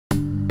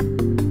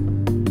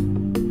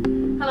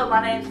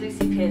my name is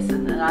Lucy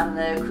Pearson and I'm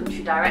the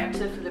Country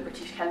Director for the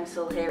British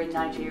Council here in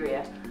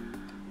Nigeria.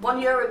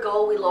 1 year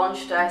ago we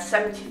launched our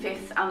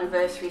 75th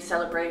anniversary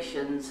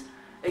celebrations,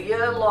 a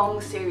year-long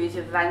series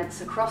of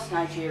events across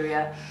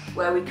Nigeria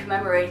where we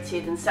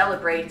commemorated and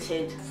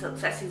celebrated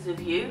successes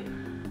of you,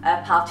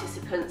 our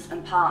participants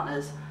and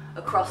partners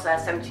across our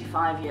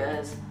 75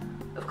 years.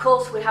 Of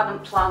course we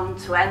hadn't planned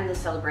to end the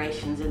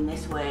celebrations in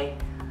this way,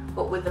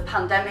 but with the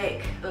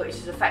pandemic which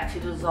has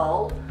affected us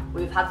all,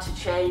 we've had to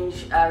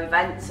change our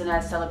events and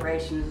our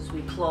celebrations as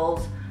we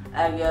close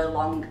our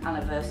year-long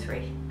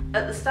anniversary.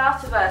 At the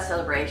start of our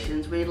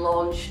celebrations we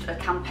launched a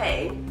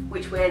campaign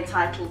which we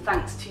entitled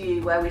Thanks to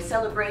You, where we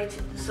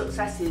celebrated the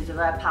successes of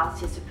our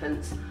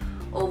participants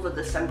over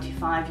the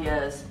 75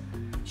 years,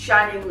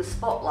 shining the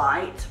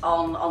spotlight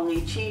on the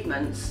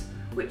achievements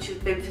which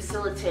have been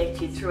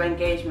facilitated through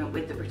engagement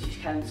with the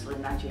British Council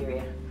in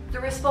Nigeria. The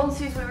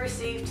responses we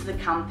received to the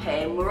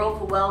campaign were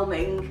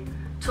overwhelming,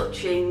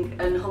 touching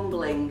and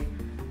humbling.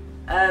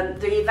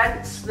 The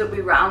events that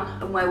we ran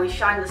and where we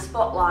shined the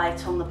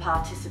spotlight on the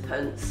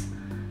participants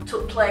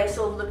took place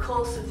over the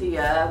course of the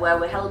year, where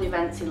we held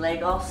events in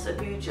Lagos,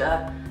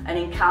 Abuja and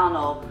in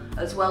Kano,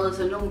 as well as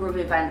a number of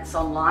events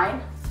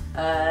online,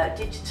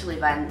 digital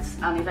events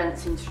and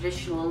events in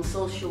traditional and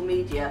social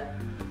media,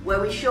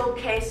 where we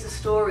showcase the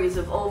stories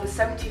of over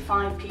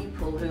 75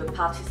 people who have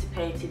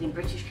participated in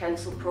British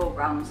Council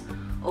programmes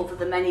over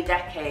the many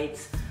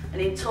decades, and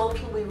in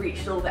total we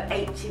reached over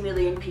 80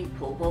 million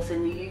people both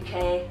in the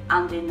UK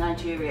and in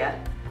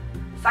Nigeria.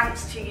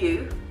 Thanks to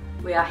you,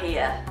 we are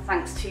here.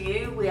 Thanks to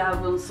you, we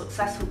have run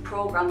successful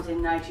programmes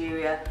in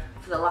Nigeria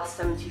for the last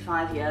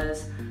 75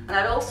 years, and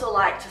I'd also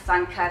like to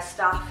thank our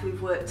staff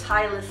who've worked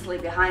tirelessly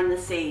behind the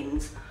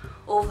scenes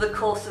over the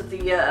course of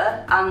the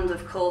year and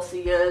of course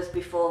the years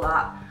before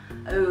that,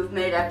 who have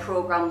made our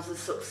programmes a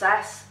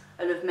success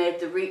and have made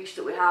the reach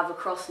that we have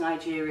across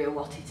Nigeria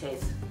what it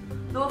is.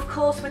 Though of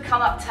course we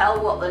cannot tell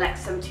what the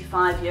next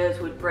 75 years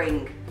would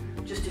bring.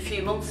 Just a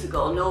few months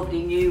ago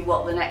nobody knew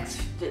what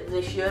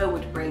this year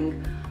would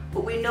bring,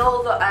 but we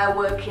know that our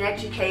work in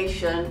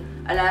education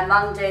and our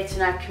mandate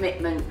and our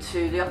commitment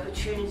to the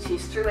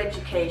opportunities through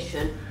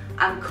education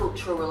and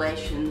cultural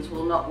relations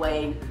will not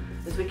wane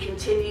as we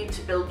continue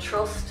to build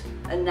trust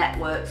and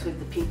networks with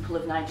the people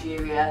of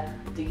Nigeria,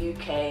 the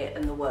UK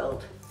and the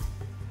world.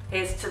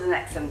 Here's to the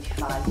next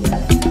 75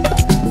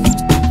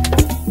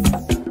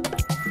 years.